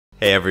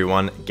Hey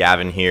everyone,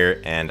 Gavin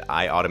here, and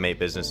I automate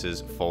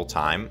businesses full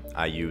time.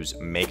 I use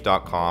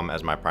make.com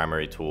as my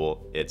primary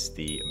tool. It's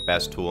the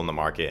best tool in the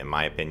market in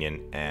my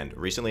opinion, and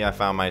recently I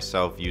found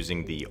myself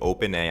using the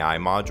OpenAI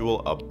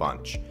module a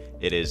bunch.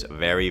 It is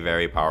very,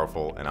 very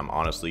powerful, and I'm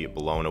honestly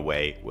blown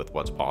away with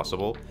what's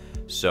possible.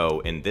 So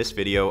in this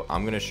video,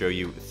 I'm going to show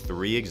you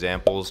 3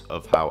 examples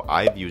of how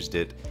I've used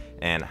it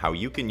and how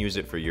you can use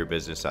it for your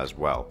business as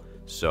well.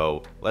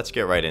 So let's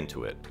get right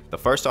into it. The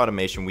first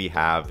automation we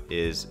have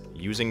is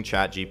using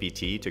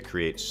ChatGPT to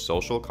create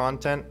social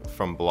content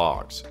from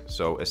blogs.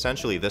 So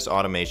essentially this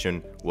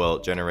automation will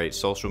generate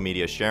social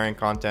media sharing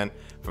content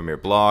from your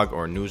blog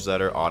or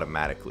newsletter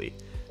automatically.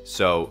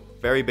 So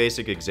very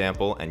basic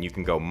example, and you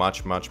can go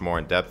much more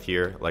in depth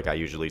here like I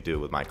usually do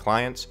with my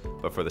clients.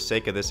 But for the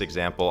sake of this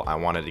example, I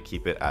wanted to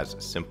keep it as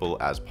simple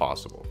as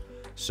possible.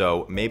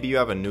 So maybe you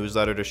have a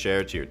newsletter to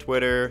share to your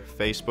Twitter,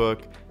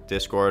 Facebook,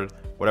 Discord,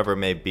 whatever it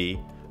may be,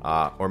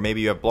 or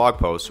maybe you have blog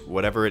posts.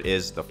 Whatever it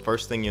is, the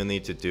first thing you'll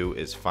need to do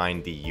is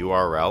find the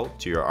URL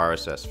to your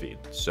RSS feed.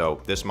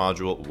 So this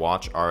module,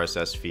 Watch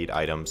RSS Feed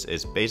Items,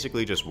 is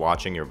basically just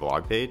watching your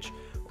blog page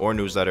or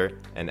newsletter,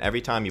 and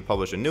every time you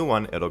publish a new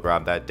one, it'll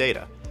grab that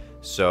data.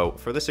 So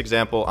for this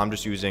example, I'm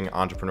just using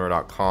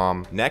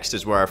entrepreneur.com. Next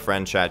is where our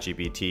friend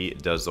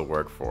ChatGPT does the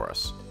work for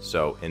us.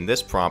 So in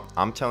this prompt,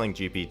 I'm telling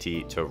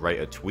GPT to write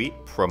a tweet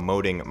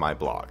promoting my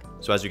blog.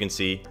 So as you can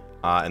see,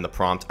 in the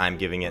prompt, I'm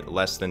giving it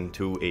less than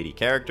 280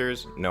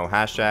 characters, no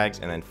hashtags,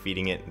 and then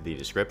feeding it the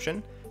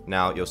description.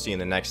 Now you'll see in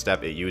the next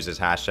step, it uses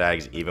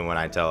hashtags even when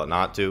I tell it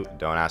not to.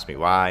 Don't ask me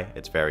why,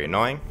 it's very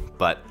annoying.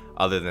 But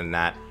other than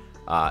that,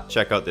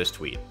 check out this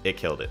tweet, it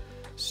killed it.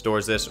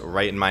 Stores this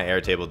right in my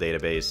Airtable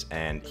database,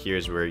 and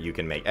here's where you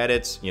can make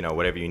edits,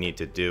 whatever you need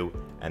to do,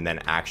 and then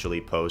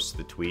actually post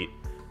the tweet,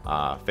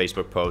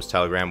 Facebook post,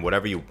 Telegram,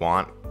 whatever you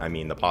want. I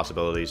mean, the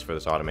possibilities for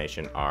this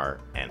automation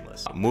are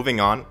endless. Moving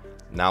on.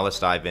 Now let's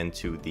dive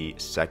into the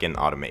second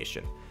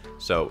automation.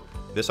 So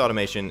this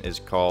automation is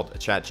called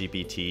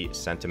ChatGPT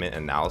Sentiment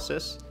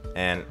Analysis,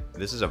 and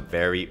this is a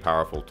very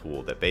powerful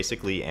tool that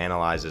basically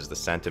analyzes the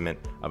sentiment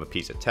of a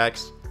piece of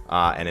text,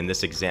 and in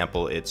this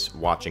example, it's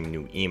watching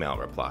new email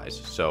replies.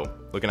 So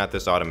looking at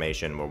this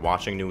automation, we're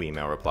watching new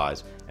email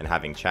replies and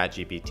having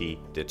ChatGPT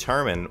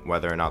determine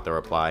whether or not the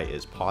reply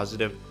is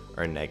positive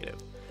or negative.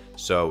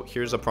 So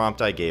here's the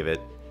prompt I gave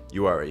it.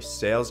 You are a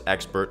sales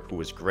expert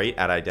who is great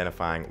at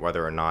identifying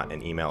whether or not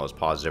an email is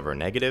positive or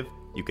negative.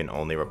 You can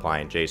only reply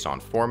in JSON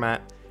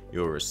format. You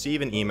will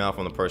receive an email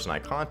from the person I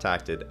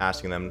contacted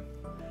asking them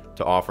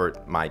to offer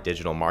my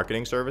digital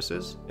marketing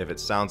services. If it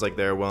sounds like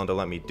they're willing to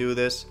let me do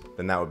this,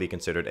 then that would be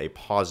considered a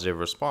positive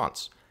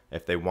response.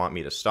 If they want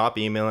me to stop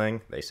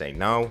emailing, they say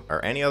no,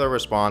 or any other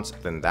response,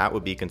 then that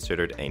would be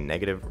considered a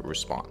negative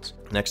response.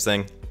 Next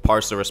thing,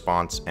 parse the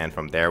response, and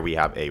from there we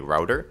have a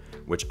router,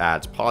 which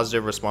adds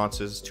positive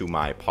responses to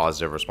my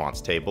positive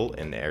response table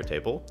in the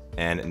Airtable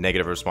and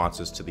negative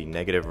responses to the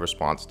negative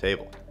response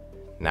table.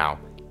 Now,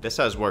 this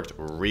has worked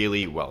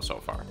really well so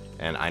far,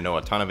 and I know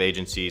a ton of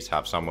agencies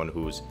have someone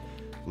whose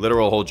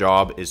literal whole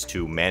job is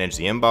to manage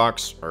the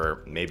inbox,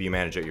 or maybe you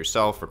manage it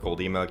yourself for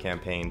cold email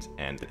campaigns,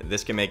 and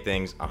this can make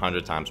things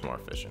 100 times more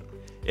efficient.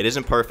 It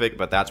isn't perfect,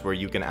 but that's where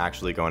you can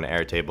actually go into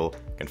Airtable,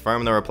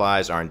 confirm the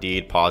replies are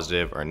indeed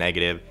positive or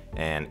negative,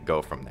 and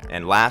go from there.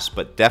 And last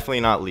but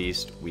definitely not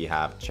least, we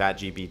have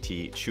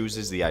ChatGPT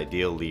chooses the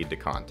ideal lead to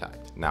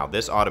contact. Now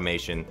this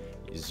automation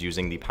is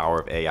using the power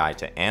of AI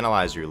to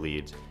analyze your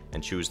leads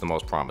and choose the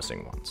most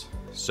promising ones.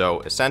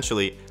 So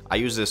essentially, I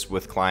use this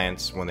with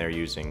clients when they're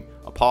using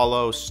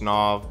Apollo,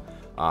 Snov,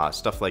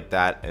 stuff like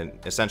that, and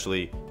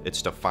essentially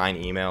it's to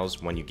find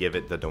emails when you give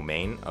it the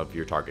domain of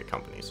your target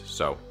companies.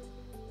 So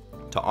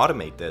to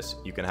automate this,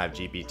 you can have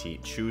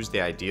GPT choose the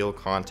ideal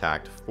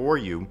contact for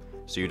you,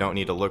 so you don't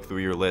need to look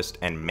through your list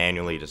and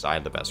manually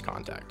decide the best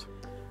contact.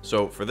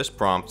 So for this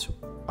prompt,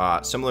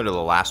 similar to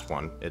the last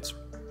one, it's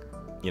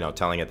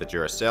telling it that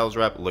you're a sales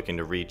rep looking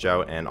to reach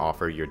out and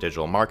offer your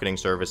digital marketing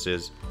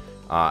services,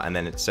 and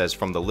then it says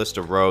from the list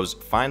of rows,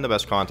 find the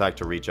best contact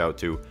to reach out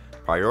to,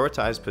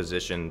 prioritize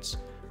positions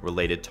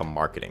related to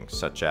marketing,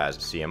 such as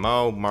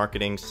CMO,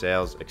 marketing,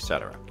 sales,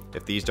 etc.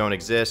 If these don't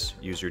exist,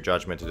 use your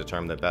judgment to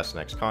determine the best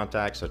next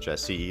contact, such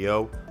as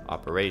CEO,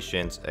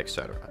 operations,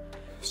 etc.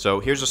 So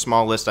here's a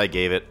small list I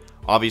gave it.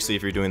 Obviously,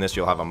 if you're doing this,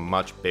 you'll have a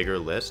much bigger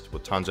list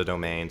with tons of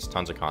domains,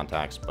 tons of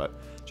contacts, but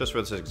just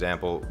for this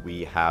example,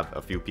 we have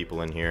a few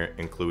people in here,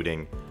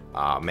 including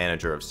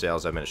manager of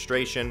sales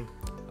administration,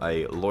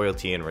 a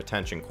loyalty and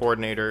retention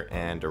coordinator,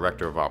 and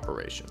director of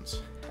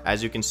operations.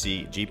 As you can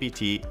see,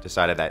 GPT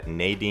decided that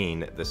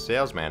Nadine, the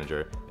sales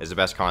manager, is the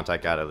best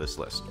contact out of this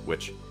list,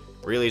 which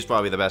really is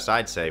probably the best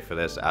I'd say for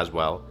this as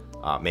well.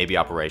 Maybe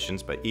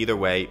operations, but either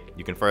way,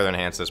 you can further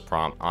enhance this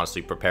prompt.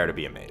 Honestly, prepare to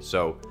be amazed.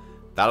 So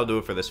that'll do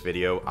it for this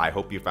video. I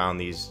hope you found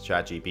these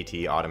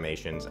ChatGPT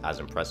automations as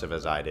impressive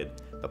as I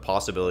did. The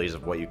possibilities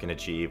of what you can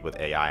achieve with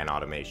AI and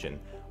automation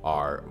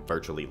are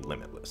virtually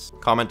limitless.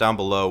 Comment down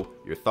below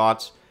your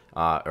thoughts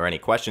or any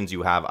questions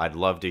you have. I'd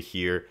love to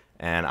hear,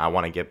 and I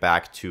want to get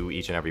back to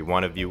each and every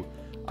one of you.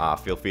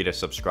 Feel free to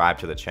subscribe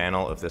to the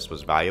channel if this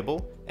was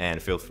valuable,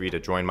 and feel free to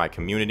join my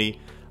community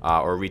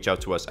or reach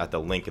out to us at the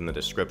link in the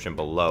description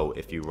below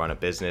if you run a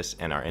business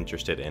and are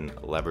interested in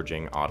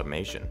leveraging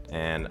automation.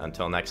 And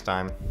until next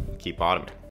time, keep automating.